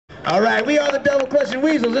All right, we are the Double Clutching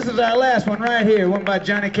Weasels. This is our last one right here, one by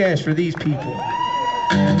Johnny Cash for these people.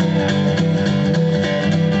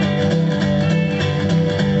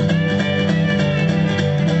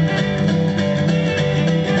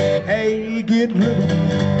 Hey, get rhythm.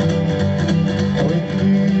 When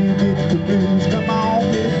you get the blues, come on,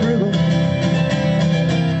 get rhythm.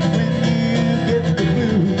 When you get the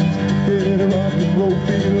blues, get a rock and roll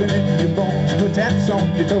feeling in your bones. Put taps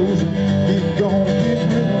on your toes and get going, get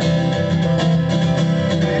rhythm.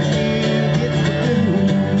 When you get the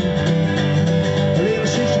blues, a little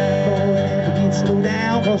shoeshine boy never gets slow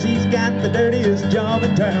down, 'cause he's got the dirtiest job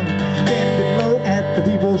in town. Bending low at the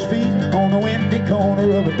people's feet on the windy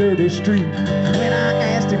corner of a dirty street. When I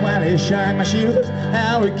asked him why he shined my shoes,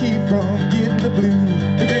 how he keep from getting the blues,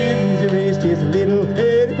 he grinned as he raised his little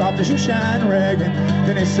head, he popped a shoe shine rag, and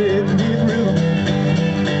then he said, get rhythm.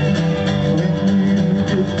 When you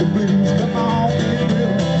get the blues, come on, get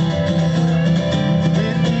rhythm.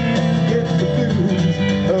 When you get the blues,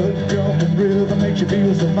 a jumping rhythm makes you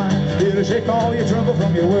feel so fine. It'll shake all your trouble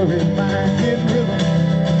from your worried mind. Get rhythm.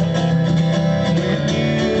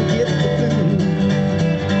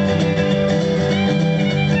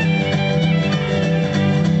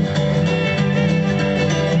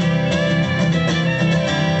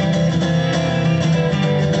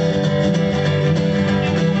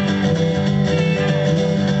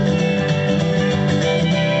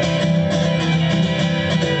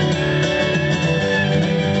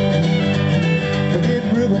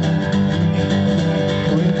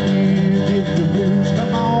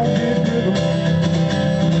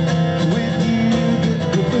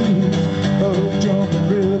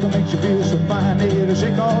 It'll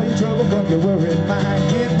shake all your trouble from your worried mind.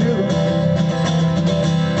 Get rhythm.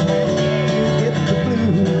 When you get the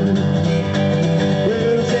blues.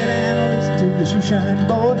 Well, I sat down and listened to the shoe shine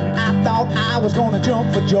boy. I thought I was gonna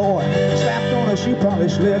jump for joy. Slapped on a shoe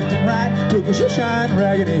polish left and right. Took a shoe shine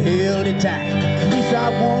rag and he held it tight. He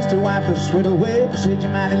stopped once to wipe the sweat away. Said, you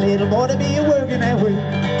mighty little boy to be working that way.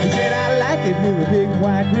 He said, I like it with a big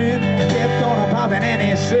white grin. Kept on a popping and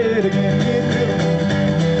he said again, get rhythm.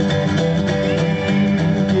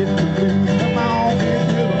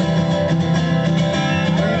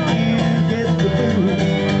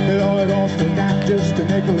 Just a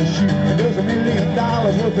nickel a shoe, there's $1 million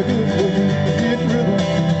worth of good for you. Get rhythm.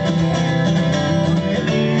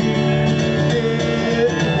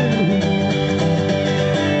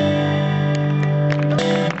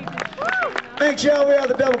 Thanks, y'all. We are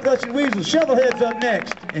the Double Clutching Weasels. Shovelheads up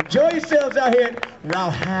next. Enjoy yourselves out here at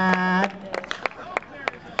Rawhide.